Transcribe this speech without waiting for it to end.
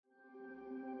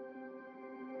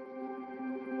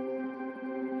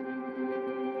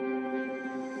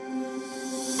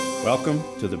Welcome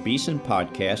to the Beeson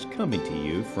Podcast, coming to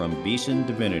you from Beeson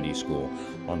Divinity School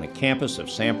on the campus of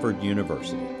Samford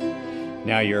University.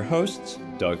 Now your hosts,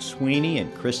 Doug Sweeney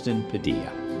and Kristen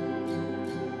Padilla.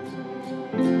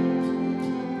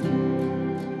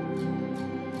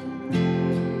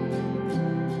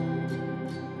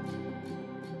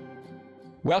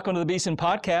 Welcome to the Beeson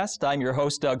Podcast. I'm your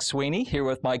host, Doug Sweeney, here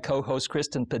with my co-host,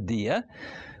 Kristen Padilla.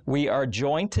 We are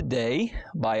joined today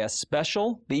by a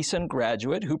special Beeson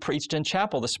graduate who preached in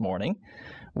chapel this morning.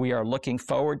 We are looking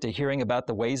forward to hearing about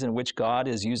the ways in which God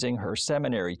is using her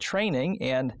seminary training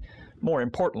and, more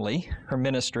importantly, her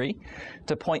ministry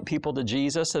to point people to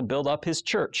Jesus and build up His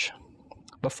church.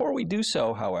 Before we do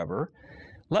so, however,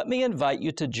 let me invite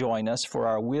you to join us for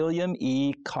our William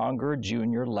E. Conger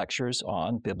Jr. Lectures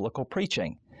on Biblical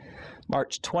Preaching,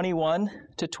 March 21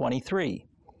 to 23.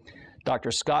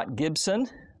 Dr. Scott Gibson,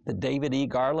 the David E.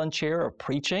 Garland Chair of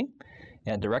Preaching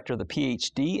and Director of the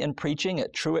PhD in Preaching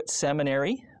at Truett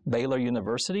Seminary, Baylor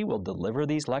University, will deliver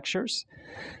these lectures.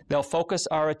 They'll focus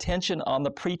our attention on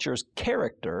the preacher's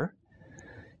character.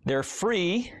 They're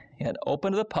free and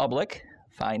open to the public.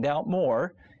 Find out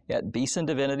more at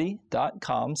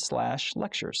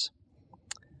beesondivinity.com/lectures.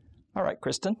 All right,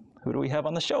 Kristen, who do we have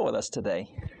on the show with us today?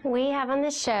 We have on the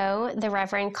show the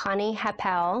Reverend Connie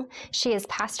Happel. She is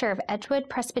pastor of Edgewood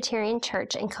Presbyterian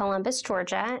Church in Columbus,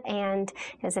 Georgia, and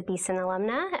is a Beeson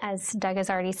alumna, as Doug has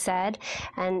already said,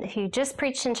 and who just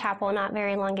preached in chapel not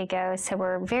very long ago. So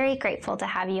we're very grateful to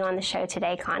have you on the show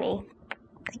today, Connie.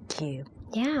 Thank you.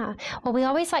 Yeah. Well, we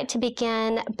always like to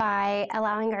begin by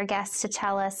allowing our guests to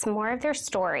tell us more of their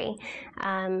story.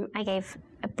 I gave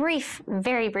a brief,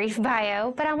 very brief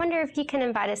bio, but I wonder if you can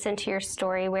invite us into your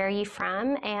story. Where are you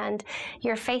from and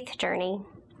your faith journey?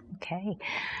 Okay.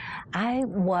 I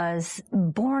was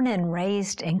born and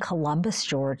raised in Columbus,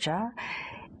 Georgia,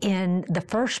 in the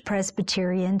First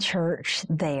Presbyterian Church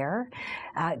there.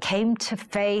 Came to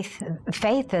faith.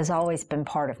 Faith has always been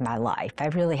part of my life. I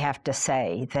really have to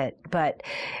say that, but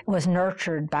was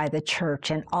nurtured by the church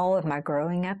in all of my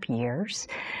growing up years.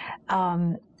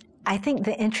 I think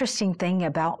the interesting thing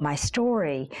about my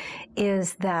story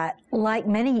is that, like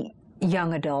many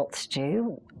young adults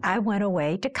do, I went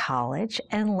away to college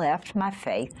and left my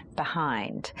faith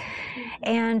behind.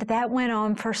 And that went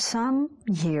on for some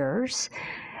years.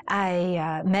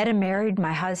 I met and married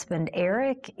my husband,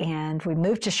 Eric, and we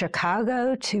moved to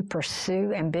Chicago to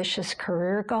pursue ambitious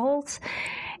career goals.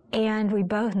 And we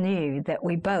both knew that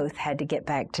we both had to get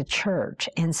back to church,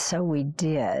 and so we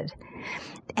did.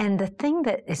 And the thing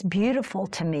that is beautiful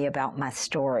to me about my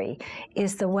story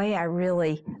is the way I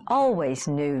really always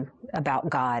knew about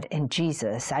God and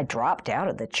Jesus. I dropped out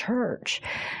of the church,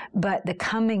 but the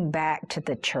coming back to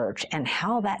the church and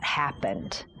how that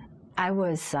happened, I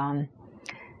was...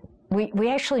 We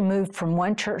actually moved from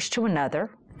one church to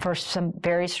another for some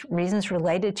various reasons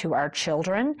related to our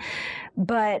children,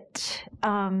 but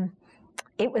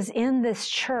it was in this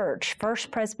church,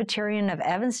 First Presbyterian of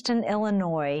Evanston,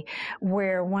 Illinois,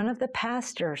 where one of the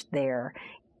pastors there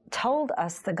told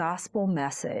us the gospel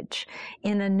message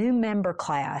in a new member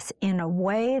class in a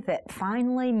way that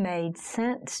finally made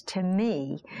sense to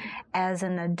me as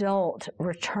an adult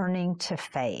returning to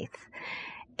faith.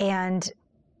 And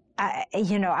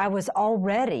I was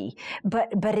already, but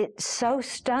it so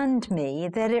stunned me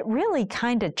that it really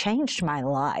kind of changed my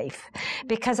life,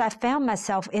 because I found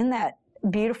myself in that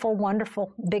beautiful,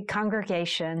 wonderful, big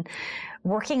congregation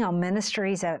working on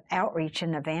ministries of outreach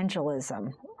and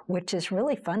evangelism, which is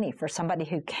really funny for somebody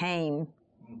who came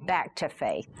back to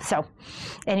faith. So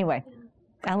anyway,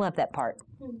 I love that part.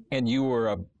 And you were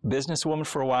a businesswoman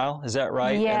for a while, is that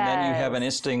right? Yes. And then you have an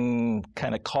interesting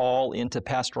kind of call into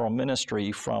pastoral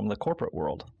ministry from the corporate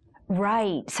world.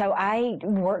 Right. So I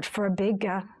worked for a big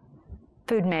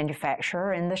food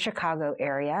manufacturer in the Chicago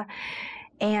area.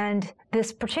 And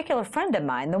this particular friend of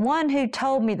mine, the one who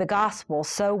told me the gospel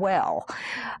so well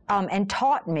and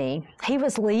taught me, he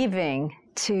was leaving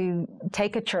to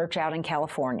take a church out in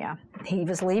California. He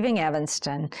was leaving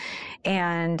Evanston,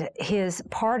 and his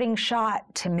parting shot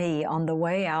to me on the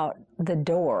way out the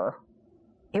door,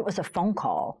 it was a phone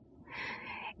call.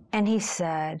 And he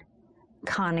said,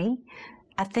 "Connie,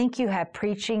 I think you have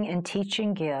preaching and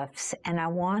teaching gifts, and I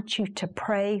want you to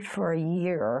pray for a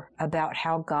year about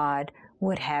how God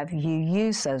would have you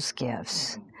use those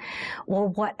gifts." Well,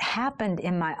 what happened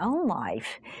in my own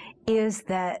life is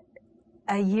that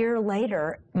a year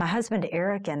later, my husband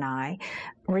Eric and I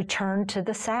returned to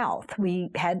the South. We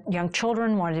had young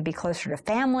children, wanted to be closer to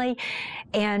family,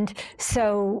 and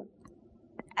so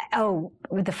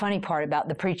the funny part about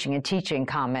the preaching and teaching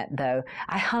comment, though,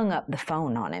 I hung up the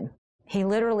phone on him. He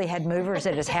literally had movers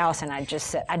at his house, and I just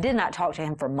said, I did not talk to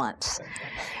him for months.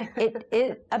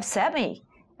 It upset me.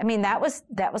 I mean, that was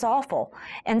awful.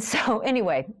 And so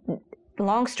anyway,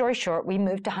 long story short, we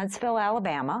moved to Huntsville,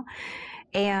 Alabama,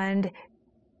 and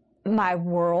my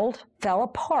world fell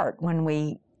apart when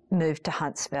we moved to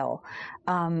Huntsville.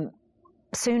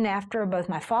 Soon after, both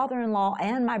my father-in-law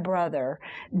and my brother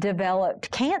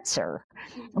developed cancer,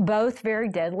 both very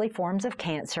deadly forms of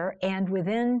cancer, and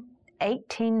within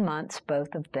 18 months,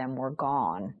 both of them were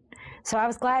gone. So I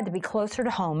was glad to be closer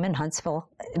to home in Huntsville.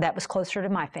 That was closer to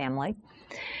my family.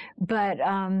 But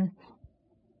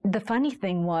the funny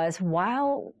thing was,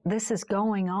 while this is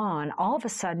going on, all of a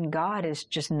sudden God is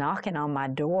just knocking on my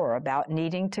door about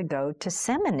needing to go to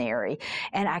seminary.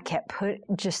 And I kept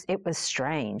it was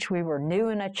strange. We were new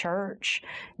in a church,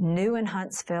 new in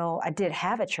Huntsville. I did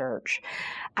have a church.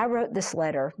 I wrote this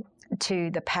letter to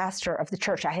the pastor of the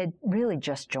church I had really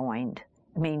just joined.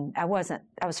 I mean, I was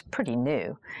pretty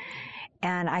new.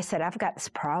 And I said, I've got this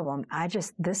problem.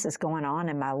 This is going on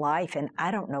in my life, and I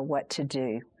don't know what to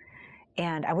do.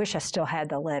 And I wish I still had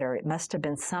the letter. It must have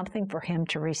been something for him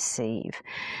to receive.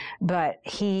 But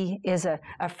he is a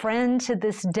friend to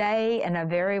this day and a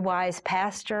very wise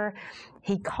pastor.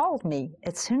 He called me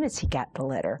as soon as he got the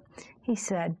letter. He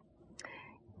said,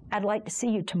 I'd like to see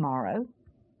you tomorrow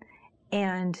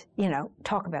and,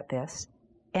 talk about this.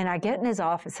 And I get in his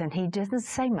office, and he doesn't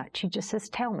say much. He just says,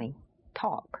 tell me,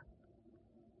 talk.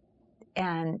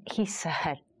 And he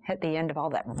said, at the end of all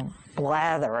that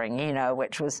blathering,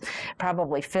 which was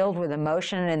probably filled with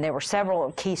emotion, and there were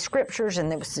several key scriptures, and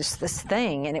there was just this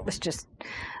thing, and it was just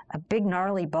a big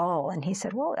gnarly ball. And he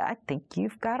said, well, I think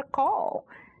you've got a call.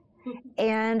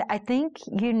 And I think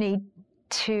you need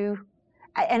to,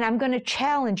 and I'm going to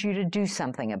challenge you to do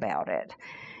something about it.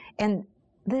 And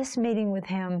this meeting with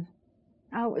him,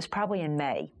 it was probably in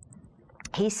May.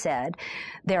 He said,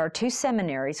 there are 2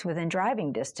 seminaries within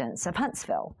driving distance of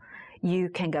Huntsville. You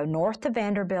can go north to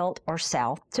Vanderbilt or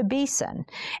south to Beeson.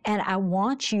 And I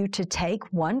want you to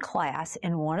take one class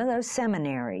in one of those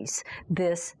seminaries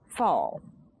this fall.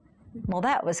 Well,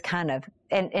 that was kind of,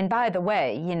 and by the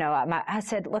way, I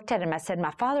looked at him, I said,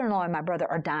 my father-in-law and my brother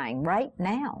are dying right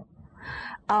now.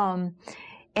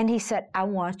 And he said, I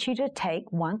want you to take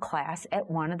one class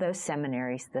at one of those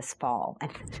seminaries this fall.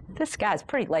 And this guy's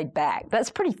pretty laid back. That's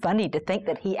pretty funny to think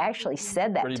that he actually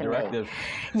said that to me. Pretty directive.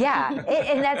 Yeah,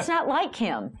 and that's not like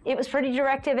him. It was pretty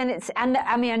directive, and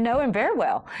I know him very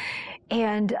well.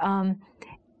 And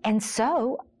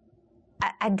so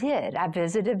I did. I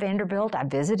visited Vanderbilt. I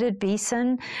visited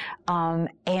Beeson,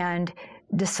 and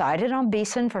decided on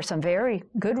Beeson for some very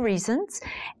good reasons.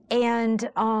 And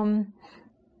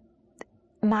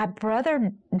my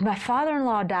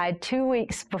father-in-law died 2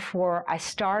 weeks before I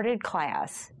started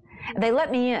class. They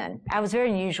let me in. I was very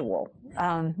unusual.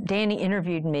 Danny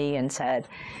interviewed me and said,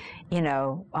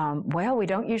 well, we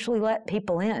don't usually let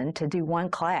people in to do one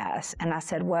class. And I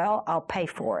said, well, I'll pay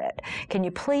for it. Can you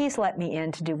please let me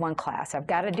in to do one class? I've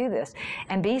got to do this.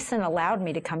 And Beeson allowed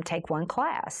me to come take one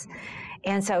class.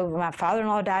 And so my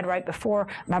father-in-law died right before.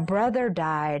 My brother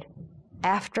died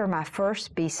after my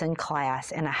first Beeson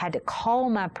class, and I had to call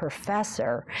my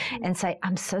professor and say,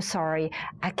 I'm so sorry,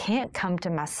 I can't come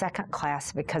to my second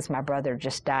class because my brother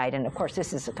just died. And of course,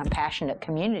 this is a compassionate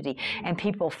community, and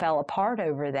people fell apart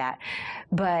over that.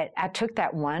 But I took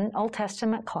that one Old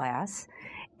Testament class,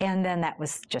 and then that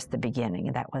was just the beginning.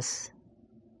 And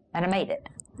I made it.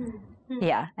 Mm-hmm.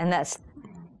 Yeah, and that's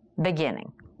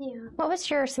beginning. Yeah. What was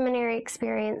your seminary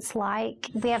experience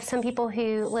like? We have some people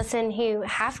who listen who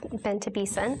have been to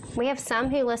Beeson. We have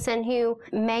some who listen who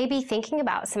may be thinking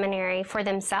about seminary for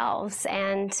themselves,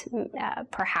 and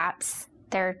perhaps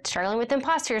they're struggling with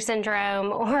imposter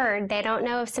syndrome, or they don't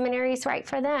know if seminary is right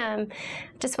for them.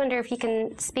 Just wonder if you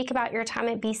can speak about your time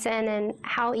at Beeson and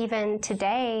how even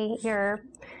today your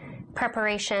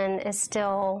preparation is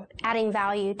still adding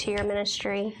value to your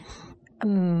ministry.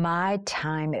 My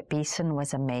time at Beeson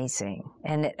was amazing,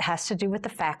 and it has to do with the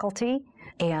faculty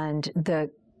and the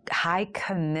high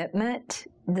commitment,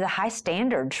 the high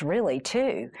standards really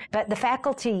too. But the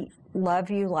faculty love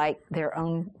you like their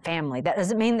own family. That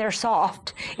doesn't mean they're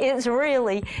soft. It's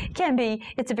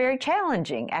very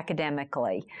challenging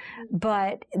academically.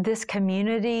 But this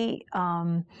community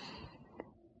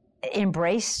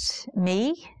embraced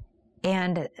me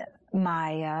and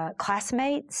my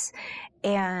classmates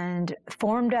and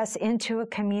formed us into a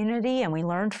community, and we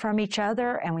learned from each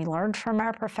other, and we learned from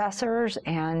our professors,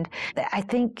 and I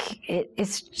think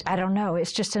it's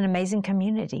just an amazing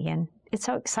community, and it's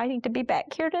so exciting to be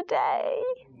back here today.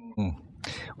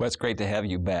 Well, it's great to have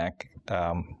you back.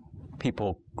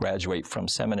 people graduate from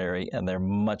seminary and they're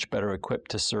much better equipped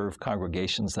to serve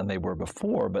congregations than they were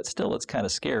before, but still it's kind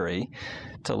of scary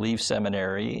to leave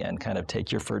seminary and kind of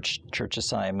take your first church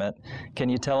assignment. Can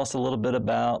you tell us a little bit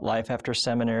about life after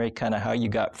seminary, kind of how you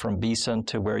got from Beeson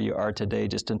to where you are today,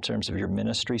 just in terms of your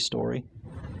ministry story?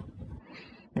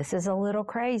 This is a little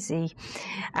crazy.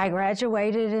 I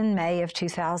graduated in May of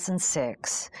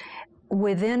 2006.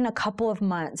 Within a couple of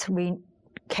months, we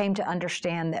came to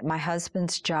understand that my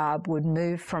husband's job would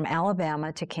move from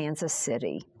Alabama to Kansas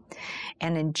City.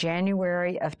 And in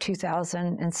January of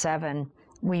 2007,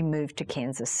 we moved to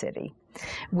Kansas City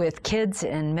with kids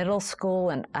in middle school,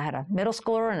 and I had a middle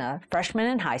schooler and a freshman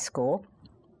in high school.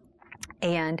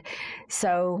 And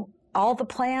so all the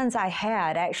plans I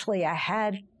had, actually I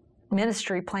had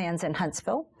ministry plans in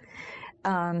Huntsville,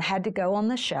 had to go on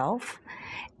the shelf,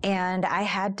 and I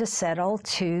had to settle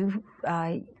two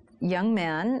young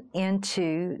men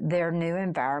into their new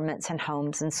environments and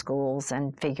homes and schools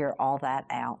and figure all that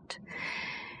out.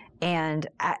 And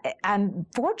I'm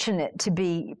fortunate to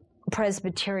be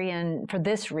Presbyterian for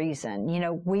this reason. You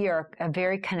know, we are a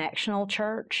very connectional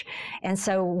church, and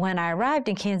so when I arrived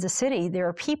in Kansas City, there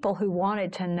are people who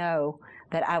wanted to know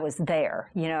that I was there.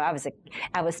 You know,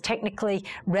 I was technically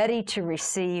ready to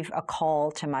receive a call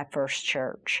to my first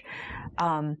church.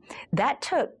 That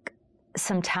took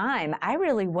some time. I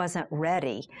really wasn't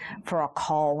ready for a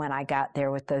call when I got there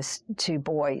with those two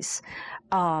boys.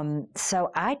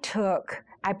 So I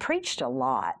preached a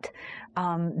lot.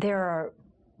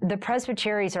 The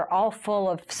presbyteries are all full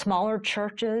of smaller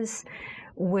churches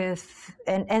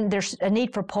and there's a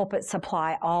need for pulpit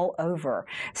supply all over.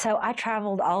 So I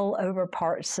traveled all over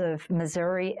parts of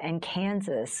Missouri and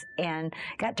Kansas and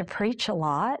got to preach a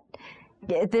lot.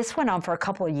 This went on for a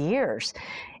couple of years.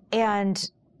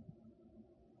 And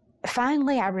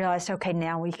finally I realized, okay,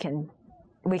 now we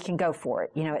can go for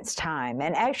it. You know, it's time.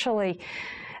 And actually,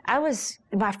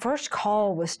 my first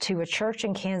call was to a church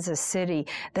in Kansas City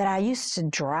that I used to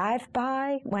drive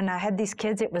by when I had these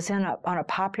kids. It was on a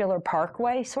popular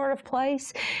parkway sort of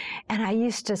place. And I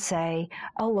used to say,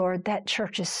 oh Lord, that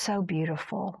church is so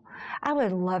beautiful. I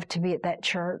would love to be at that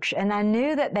church. And I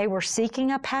knew that they were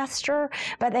seeking a pastor,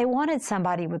 but they wanted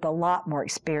somebody with a lot more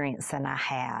experience than I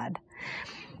had.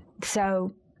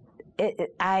 So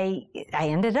I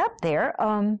ended up there.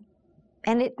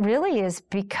 And it really is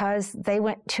because they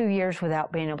went 2 years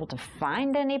without being able to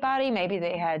find anybody. Maybe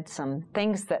they had some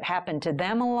things that happened to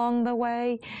them along the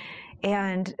way.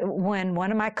 And when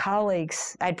one of my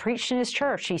colleagues, I'd preached in his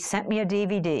church, he sent me a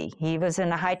DVD. He was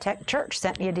in a high-tech church,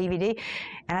 sent me a DVD.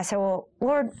 And I said, well,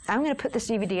 Lord, I'm going to put this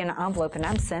DVD in an envelope and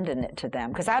I'm sending it to them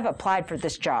because I've applied for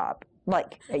this job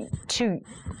like a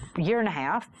year and a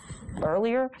half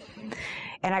earlier.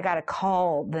 And I got a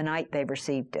call the night they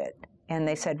received it. And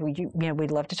they said,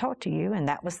 we'd love to talk to you. And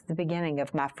that was the beginning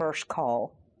of my first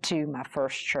call to my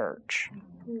first church.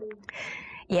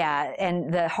 Yeah, and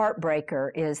the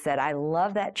heartbreaker is that I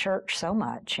love that church so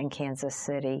much in Kansas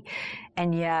City.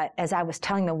 And yet, as I was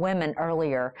telling the women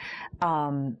earlier,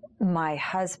 my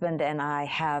husband and I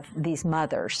have these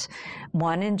mothers,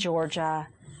 one in Georgia,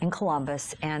 in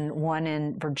Columbus, and one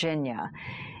in Virginia.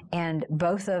 And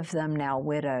both of them now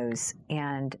widows.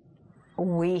 And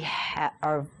we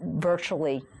are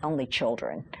virtually only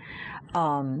children.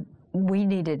 We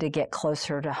needed to get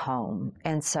closer to home.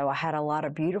 And so I had a lot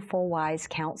of beautiful, wise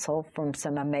counsel from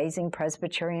some amazing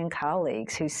Presbyterian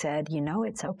colleagues who said,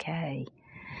 it's okay.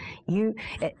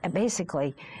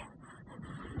 Basically,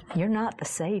 you're not the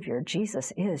Savior.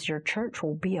 Jesus is. Your church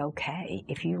will be okay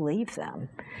if you leave them.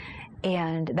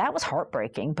 And that was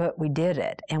heartbreaking, but we did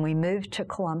it. And we moved to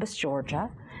Columbus,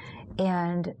 Georgia.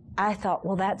 And I thought,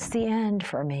 well, that's the end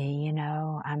for me,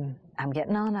 I'm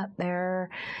getting on up there.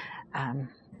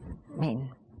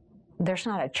 There's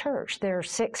not a church. There are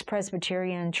 6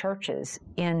 Presbyterian churches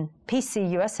in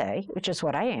PC USA, which is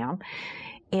what I am,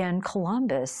 in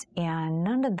Columbus, and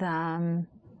none of them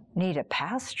need a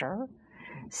pastor.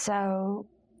 So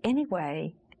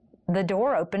anyway, the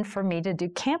door opened for me to do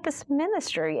campus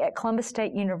ministry at Columbus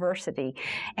State University.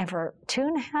 And for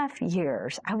 2.5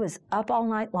 years, I was up all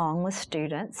night long with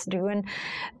students doing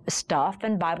stuff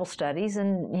and Bible studies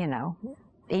and,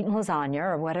 eating lasagna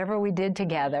or whatever we did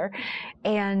together.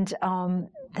 And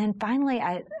then finally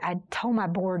I told my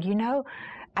board,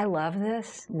 I love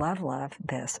this, love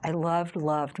this. I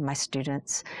loved my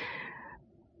students.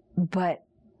 But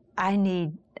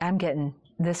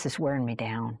this is wearing me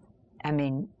down.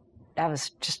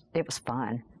 It was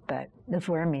fun, but it was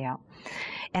wearing me out.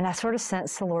 And I sort of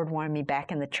sensed the Lord wanted me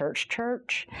back in the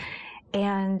church.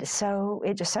 And so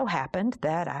it just so happened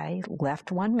that I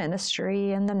left one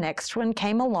ministry and the next one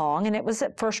came along, and it was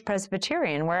at First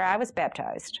Presbyterian where I was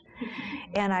baptized.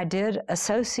 And I did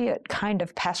associate kind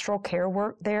of pastoral care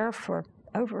work there for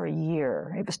over a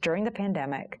year. It was during the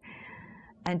pandemic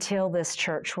until this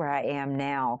church where I am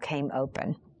now came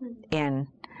open and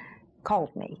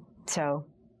called me. So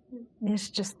it's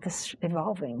just this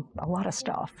evolving, a lot of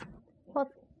stuff. Well,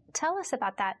 tell us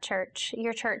about that church,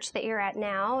 your church that you're at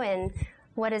now, and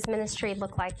what does ministry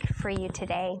look like for you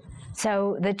today?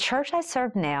 So the church I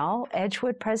serve now,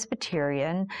 Edgewood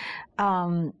Presbyterian,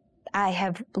 I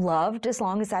have loved as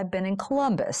long as I've been in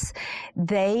Columbus.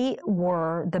 They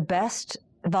were the best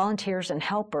volunteers and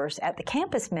helpers at the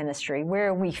campus ministry,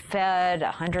 where we fed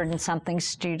 100 and something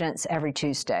students every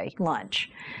Tuesday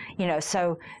lunch.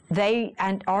 So they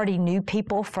already knew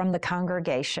people from the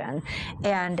congregation,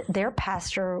 and their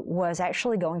pastor was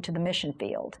actually going to the mission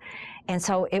field. And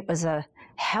so it was a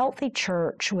healthy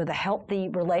church with a healthy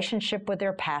relationship with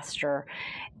their pastor.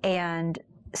 And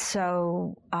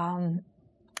so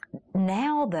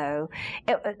now, though,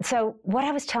 so what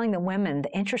I was telling the women,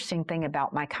 the interesting thing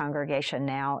about my congregation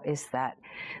now is that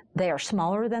they are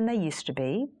smaller than they used to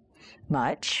be,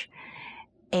 much.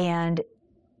 And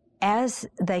as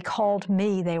they called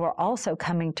me, they were also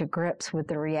coming to grips with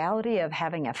the reality of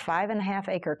having a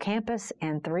 5.5-acre campus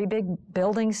and 3 big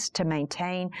buildings to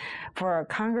maintain for a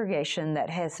congregation that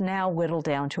has now whittled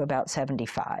down to about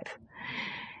 75.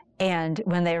 And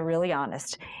when they were really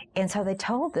honest. And so they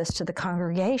told this to the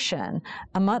congregation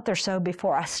a month or so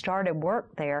before I started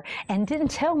work there, and didn't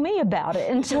tell me about it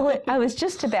until I was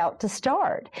just about to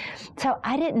start. So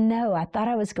I didn't know. I thought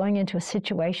I was going into a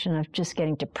situation of just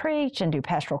getting to preach and do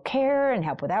pastoral care and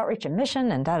help with outreach and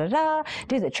mission and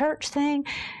do the church thing.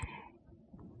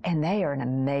 And they are in a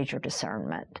major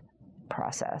discernment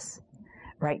process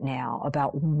right now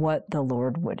about what the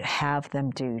Lord would have them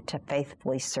do to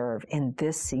faithfully serve in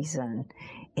this season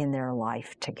in their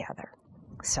life together.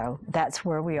 So that's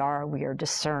where we are. We are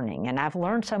discerning. And I've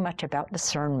learned so much about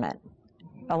discernment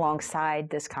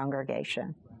alongside this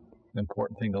congregation.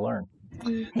 Important thing to learn.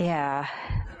 Yeah.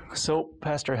 So,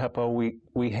 Pastor Heppo,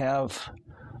 we have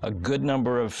a good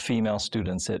number of female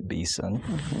students at Beeson.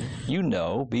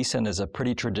 Mm-hmm. Beeson is a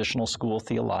pretty traditional school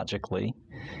theologically,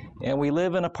 and we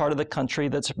live in a part of the country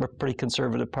that's a pretty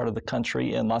conservative part of the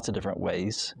country in lots of different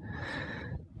ways.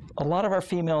 A lot of our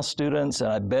female students,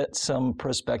 and I bet some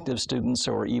prospective students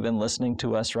who are even listening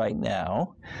to us right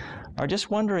now, are just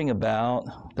wondering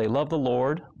they love the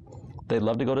Lord, they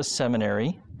love to go to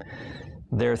seminary,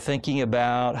 they're thinking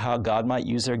about how God might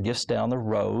use their gifts down the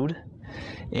road.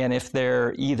 And if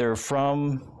they're either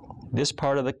from this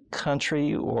part of the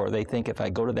country, or they think if I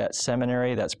go to that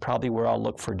seminary, that's probably where I'll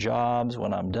look for jobs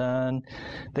when I'm done,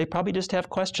 they probably just have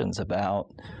questions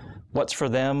about what's for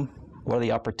them, what are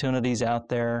the opportunities out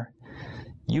there.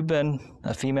 You've been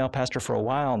a female pastor for a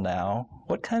while now.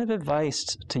 What kind of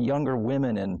advice to younger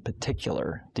women in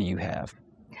particular do you have?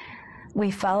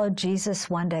 We follow Jesus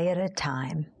one day at a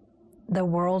time. The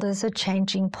world is a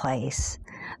changing place.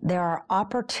 There are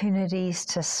opportunities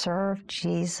to serve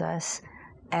Jesus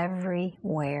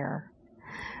everywhere.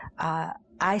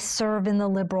 I serve in the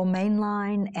liberal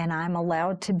mainline, and I'm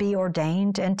allowed to be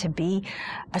ordained and to be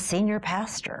a senior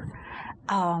pastor.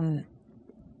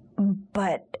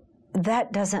 But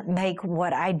that doesn't make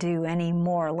what I do any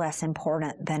more or less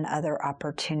important than other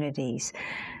opportunities.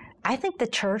 I think the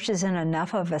church is in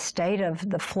enough of a state of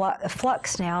the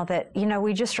flux now that,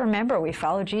 we just remember we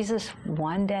follow Jesus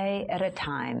one day at a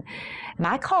time.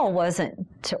 My call wasn't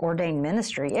to ordain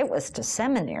ministry, it was to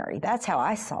seminary. That's how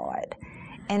I saw it.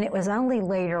 And it was only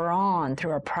later on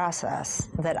through a process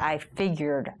that I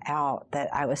figured out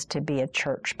that I was to be a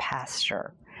church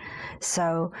pastor.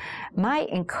 So my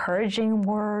encouraging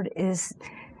word is,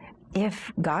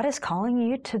 if God is calling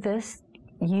you to this,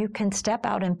 you can step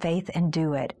out in faith and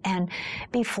do it, and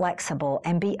be flexible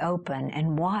and be open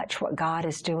and watch what God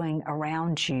is doing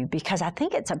around you, because I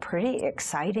think it's a pretty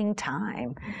exciting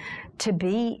time to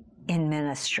be in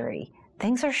ministry.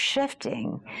 Things are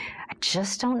shifting. I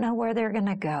just don't know where they're going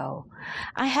to go.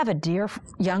 I have a dear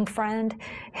young friend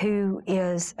who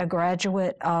is a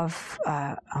graduate of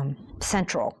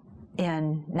Central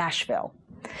in Nashville,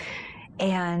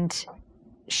 and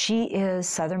she is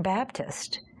Southern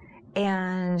Baptist.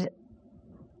 And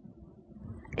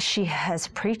she has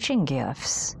preaching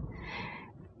gifts,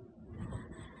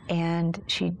 and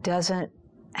she doesn't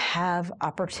have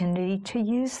opportunity to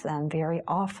use them very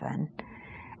often.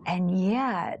 And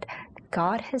yet,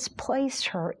 God has placed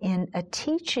her in a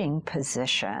teaching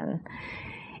position.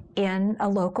 in a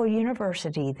local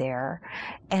university there,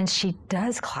 and she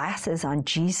does classes on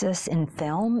Jesus in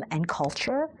film and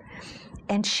culture.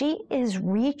 And she is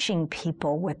reaching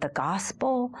people with the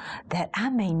gospel that I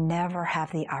may never have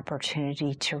the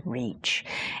opportunity to reach.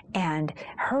 And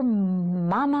her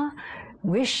mama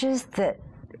wishes that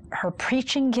her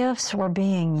preaching gifts were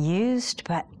being used,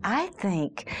 but I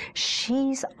think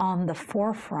she's on the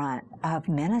forefront of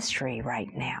ministry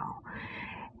right now.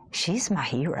 She's my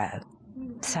hero.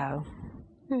 So.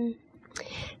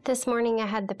 This morning I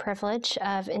had the privilege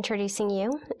of introducing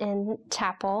you in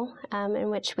chapel, in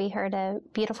which we heard a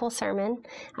beautiful sermon.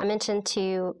 I mentioned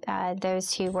to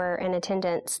those who were in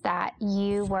attendance that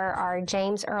you were our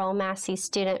James Earl Massey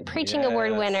Student Preaching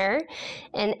Award winner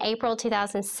in April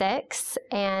 2006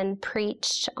 and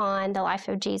preached on the life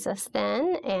of Jesus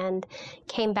then and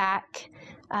came back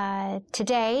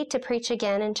today to preach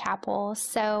again in chapel.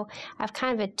 So I have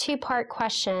kind of a two-part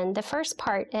question. The first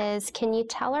part is, can you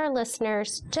tell our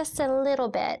listeners just a little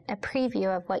bit, a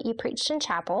preview of what you preached in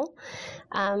chapel?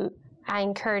 I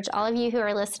encourage all of you who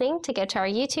are listening to go to our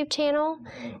YouTube channel,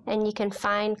 and you can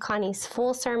find Connie's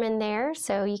full sermon there,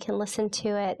 so you can listen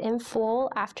to it in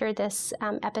full after this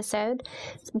episode.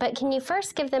 But can you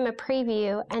first give them a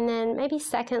preview, and then maybe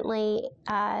secondly,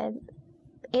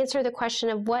 answer the question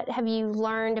of what have you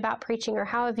learned about preaching, or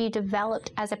how have you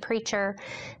developed as a preacher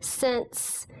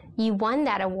since you won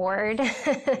that award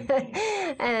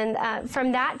and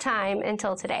from that time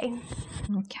until today?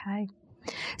 Okay.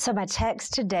 So my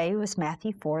text today was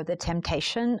Matthew 4, the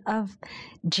temptation of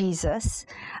Jesus.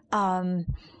 And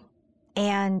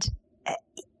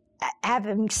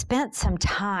having spent some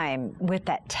time with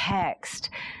that text,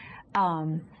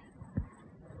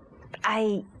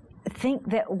 I think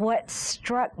that what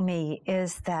struck me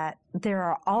is that there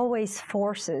are always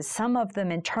forces, some of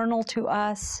them internal to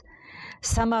us,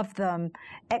 some of them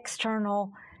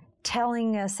external,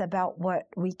 telling us about what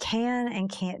we can and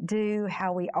can't do,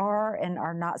 how we are and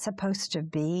are not supposed to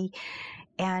be.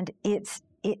 And it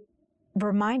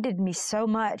reminded me so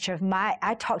much of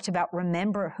I talked about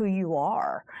remember who you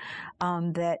are,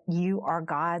 that you are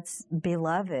God's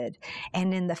beloved.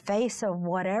 And in the face of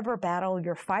whatever battle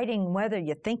you're fighting, whether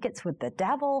you think it's with the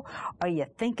devil or you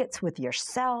think it's with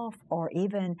yourself or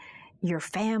even your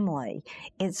family,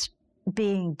 it's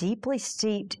being deeply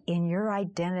steeped in your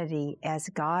identity as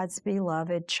God's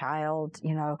beloved child,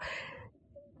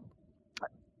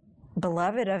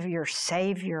 beloved of your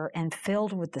Savior and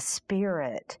filled with the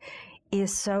Spirit,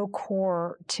 is so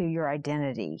core to your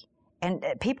identity. And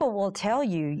people will tell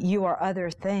you you are other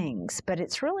things, but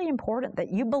it's really important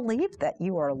that you believe that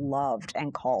you are loved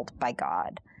and called by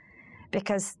God,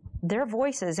 because there are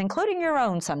voices, including your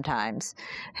own sometimes,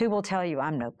 who will tell you,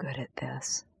 I'm no good at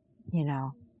this,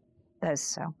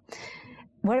 So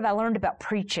what have I learned about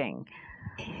preaching?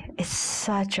 It's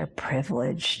such a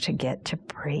privilege to get to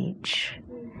preach.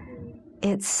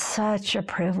 It's such a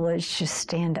privilege to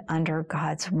stand under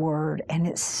God's word, and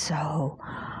it's so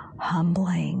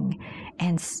humbling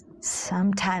and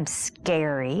sometimes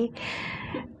scary,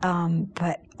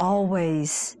 but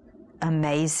always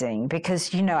amazing,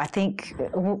 because I think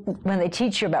when they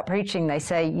teach you about preaching, they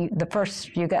say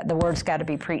the word's got to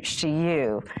be preached to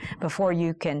you before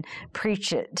you can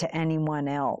preach it to anyone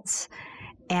else.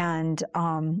 And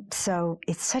so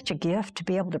it's such a gift to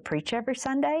be able to preach every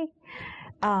Sunday.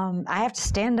 I have to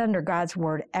stand under God's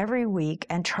word every week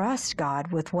and trust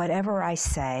God with whatever I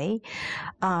say.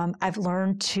 I've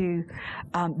learned to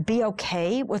be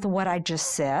okay with what I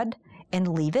just said and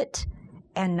leave it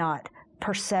and not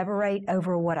perseverate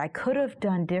over what I could have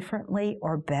done differently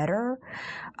or better.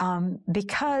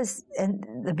 Because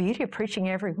the beauty of preaching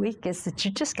every week is that you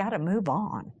just got to move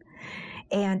on.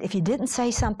 And if you didn't say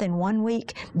something one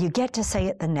week, you get to say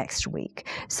it the next week.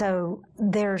 So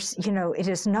there's, it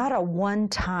is not a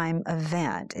one-time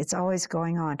event. It's always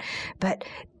going on. But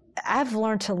I've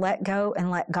learned to let go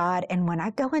and let God. And when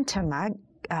I go into my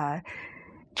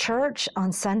church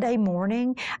on Sunday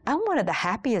morning, I'm one of the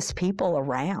happiest people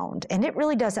around. And it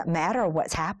really doesn't matter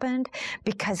what's happened,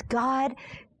 because God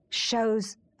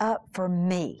shows up for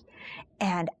me.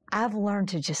 And I've learned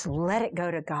to just let it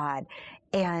go to God.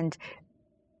 And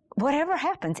whatever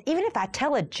happens, even if I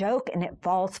tell a joke and it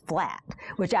falls flat,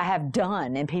 which I have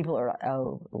done, and people are like,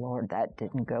 oh, Lord, that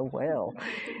didn't go well,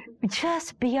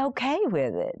 just be okay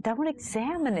with it. Don't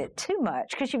examine it too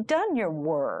much, because you've done your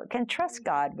work, and trust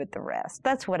God with the rest.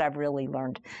 That's what I've really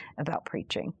learned about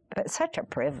preaching. But it's such a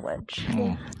privilege.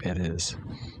 It is.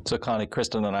 So, Connie,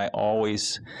 Kristen and I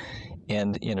always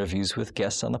end interviews with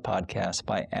guests on the podcast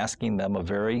by asking them a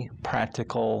very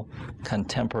practical,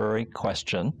 contemporary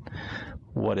question.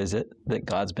 What is it that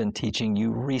God's been teaching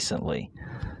you recently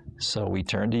So we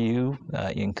turn to you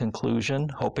in conclusion,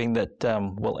 hoping that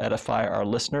we'll edify our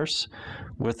listeners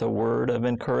with a word of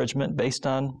encouragement based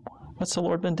on what's the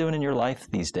Lord been doing in your life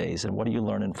these days, and what are you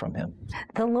learning from Him?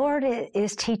 The Lord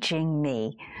is teaching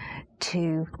me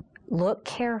to look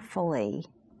carefully,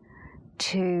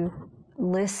 to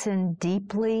listen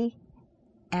deeply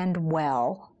and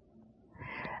well,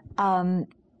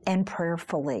 and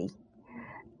prayerfully,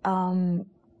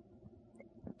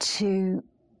 to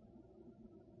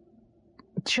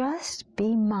just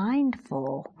be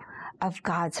mindful of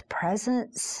God's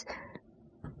presence,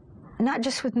 not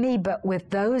just with me, but with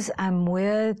those I'm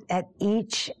with at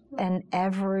each and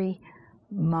every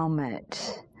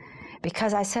moment.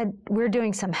 Because I said we're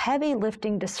doing some heavy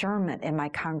lifting discernment in my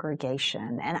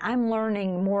congregation, and I'm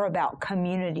learning more about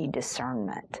community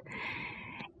discernment.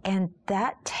 And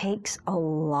that takes a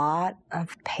lot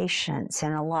of patience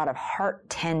and a lot of heart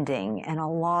tending and a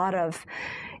lot of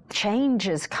change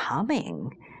is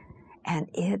coming, and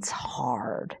it's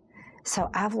hard. So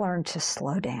I've learned to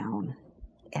slow down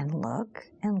and look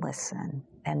and listen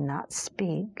and not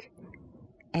speak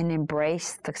and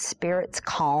embrace the Spirit's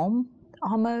calm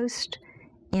almost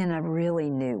in a really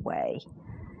new way,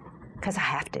 because I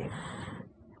have to.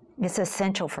 It's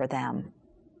essential for them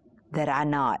that I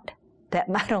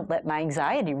don't let my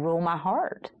anxiety rule my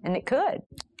heart, and it could.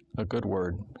 A good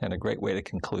word and a great way to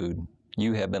conclude.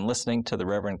 You have been listening to the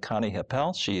Reverend Connie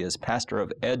Happel. She is pastor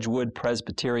of Edgewood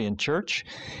Presbyterian Church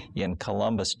in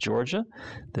Columbus, Georgia,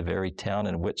 the very town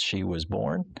in which she was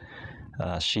born.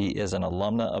 She is an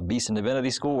alumna of Beeson Divinity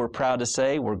School. We're proud to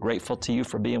say we're grateful to you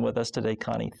for being with us today,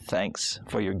 Connie. Thanks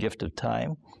for your gift of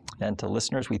time. And to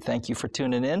listeners, we thank you for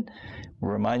tuning in. We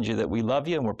remind you that we love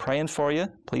you and we're praying for you.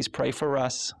 Please pray for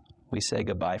us. We say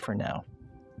goodbye for now.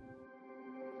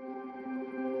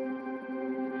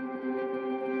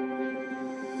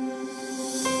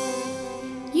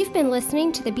 You've been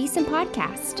listening to the Beeson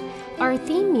Podcast. Our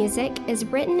theme music is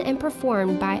written and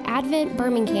performed by Advent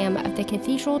Birmingham of the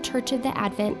Cathedral Church of the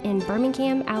Advent in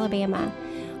Birmingham, Alabama.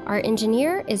 Our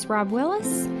engineer is Rob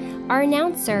Willis. Our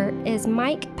announcer is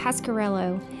Mike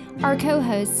Pasquarello. Our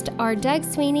co-hosts are Doug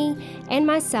Sweeney and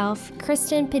myself,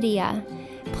 Kristen Padilla.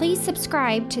 Please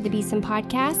subscribe to the Beeson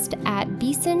Podcast at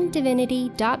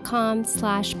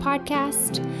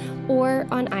beesondivinity.com/podcast or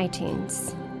on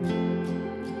iTunes.